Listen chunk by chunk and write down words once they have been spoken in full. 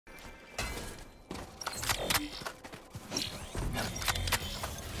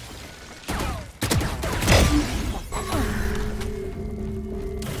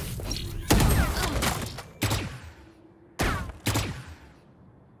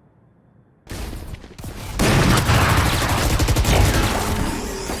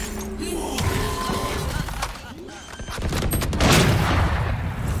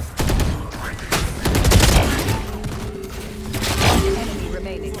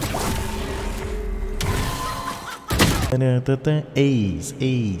Ace.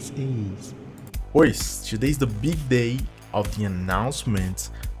 Boys, today's the big day of the announcement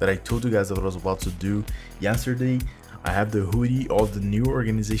that I told you guys that I was about to do yesterday. I have the hoodie of the new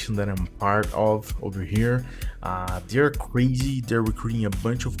organization that I'm part of over here. They're crazy. They're recruiting a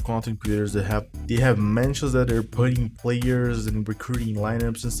bunch of content creators. They have mentions that they're putting players and recruiting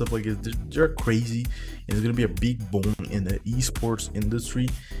lineups and stuff like that. They're crazy, and it's gonna be a big boom in the esports industry.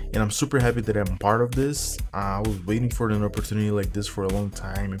 And I'm super happy that I'm part of this. I was waiting for an opportunity like this for a long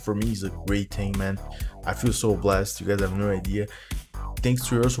time, and for me, it's a great thing, man. I feel so blessed. You guys have no idea. Thanks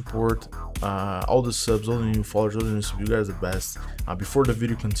to your support, all the subs, all the new followers, all the new subs, you guys are the best. Before the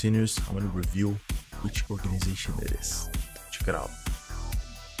video continues, I'm going to reveal which organization it is. Check it out.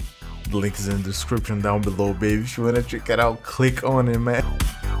 The link is in the description down below, baby. If you want to check it out, click on it, man.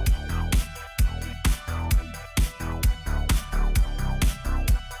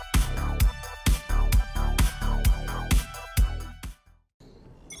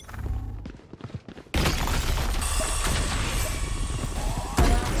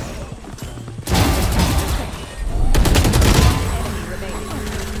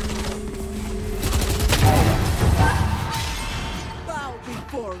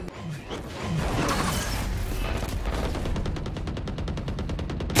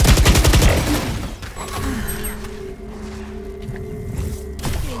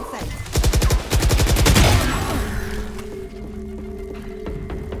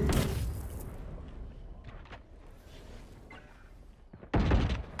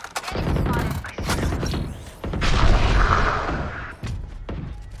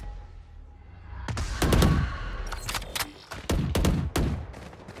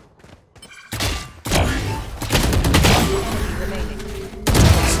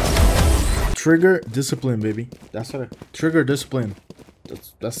 Trigger discipline, baby. That's what trigger discipline.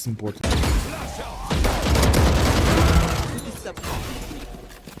 That's important.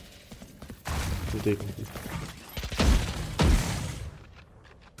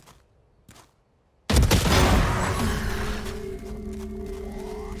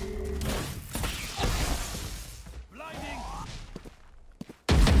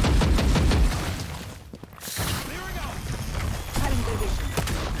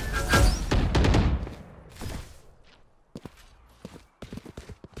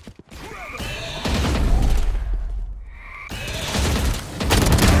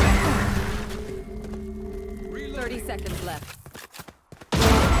 Seconds left.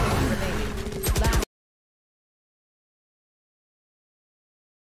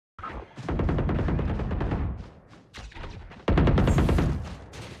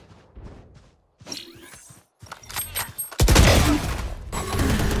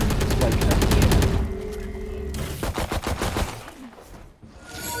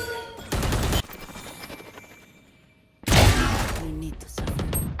 We need to suffer.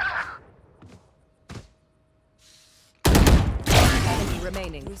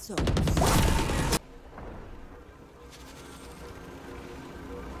 Remaining.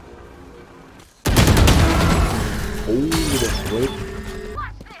 Oh, that's great.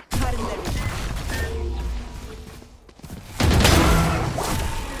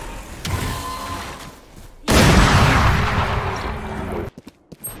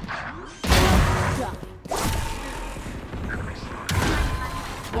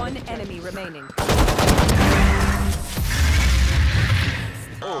 One enemy remaining.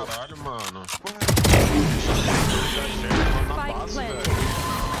 Caralho, mano. Spike planted.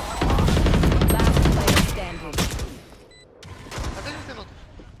 Last player standing.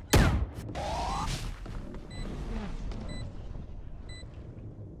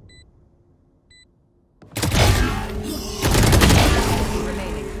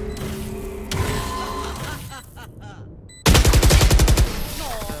 Remaining.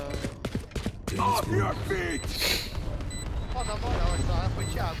 Off your feet! Pô, na moral, essa foi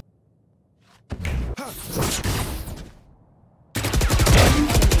Thiago.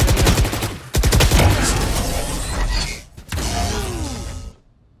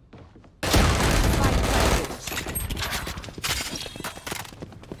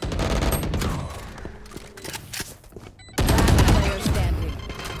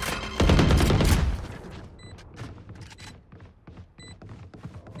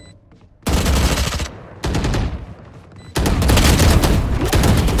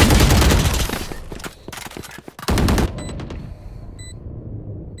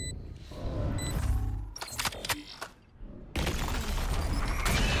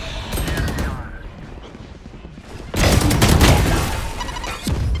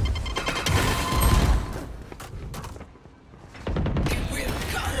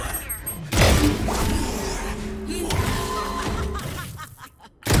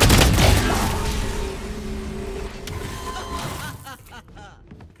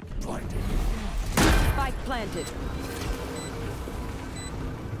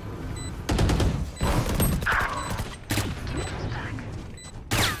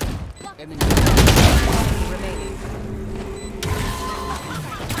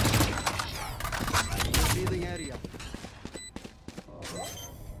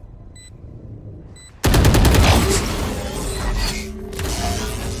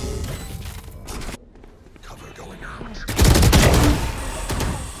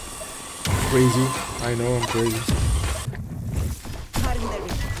 crazy. I know I'm crazy.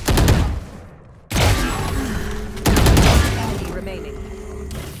 Enemy remaining.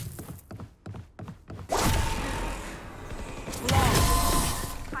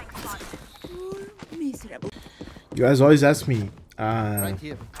 You guys always ask me, Right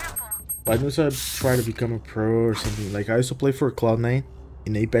here. why don't I try to become a pro or something? Like I used to play for Cloud9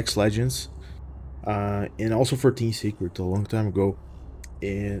 in Apex Legends, and also for Team Secret a long time ago,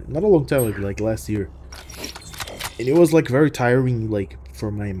 and not a long time, like last year. And it was like very tiring, like for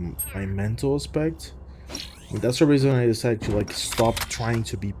my mental aspect. And that's the reason I decided to like stop trying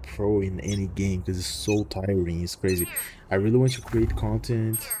to be pro in any game because it's so tiring. It's crazy. I really want to create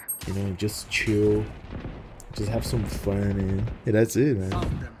content, you know, just chill, just have some fun, and yeah, that's it,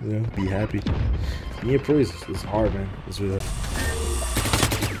 man. You know, be happy. Being a pro is hard, man. It's really hard.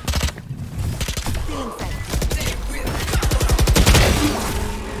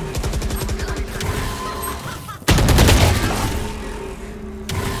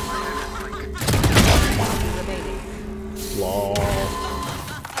 Lol.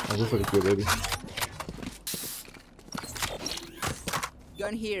 I go for the kill, baby.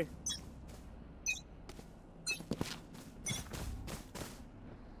 Gun here.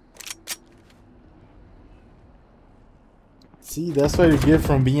 See, that's what you get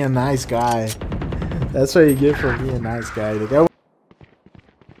from being a nice guy. That's what you get from being a nice guy. The guy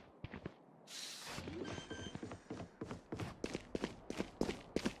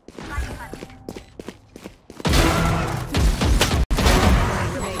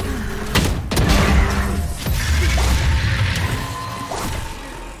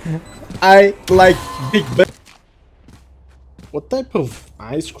I like big ba- What type of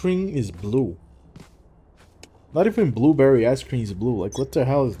ice cream is blue? Not even blueberry ice cream is blue. Like, what the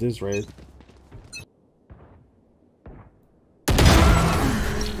hell is this, right?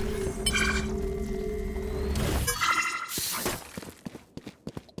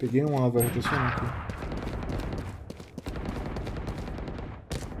 Peguei uma velho, impressionante.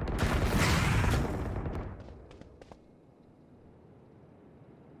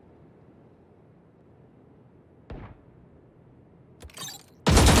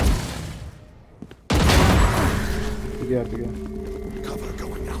 Peguei. Cover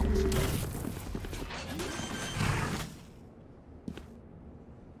going out.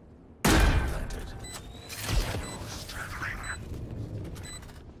 Planted. Shadows traveling.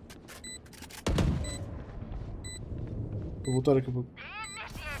 Vou voltar daqui a pouco.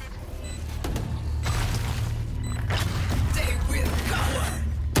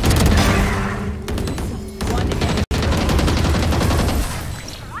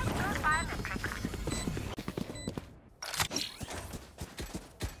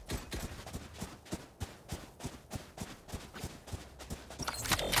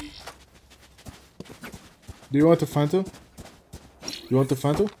 Do you want the Phantom? You want the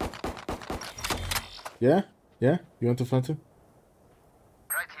Phantom? Yeah? Yeah? You want the Phantom?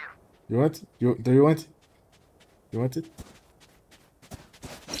 Right here. You want? Do you want? You want it?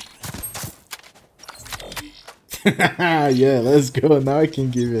 Yeah, let's go. Now I can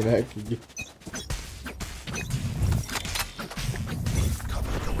give it. I can give.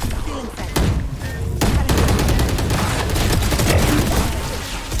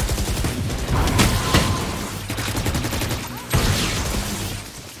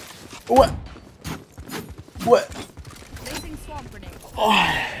 What? What? Placing swamp grenade.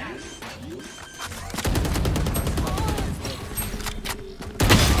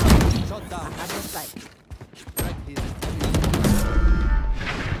 Shot down. At the site. Right here.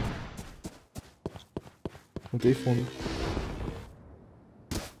 Não tem fundo.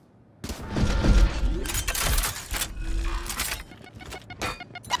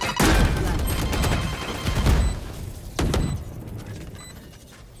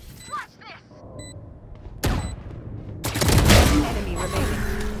 Enemy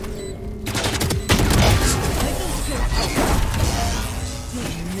remaining.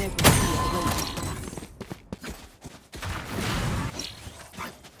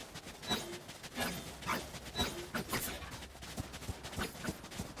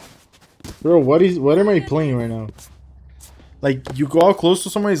 Bro, what am I playing right now? Like, you go all close to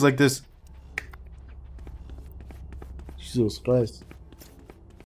someone, it's like this. Jesus Christ.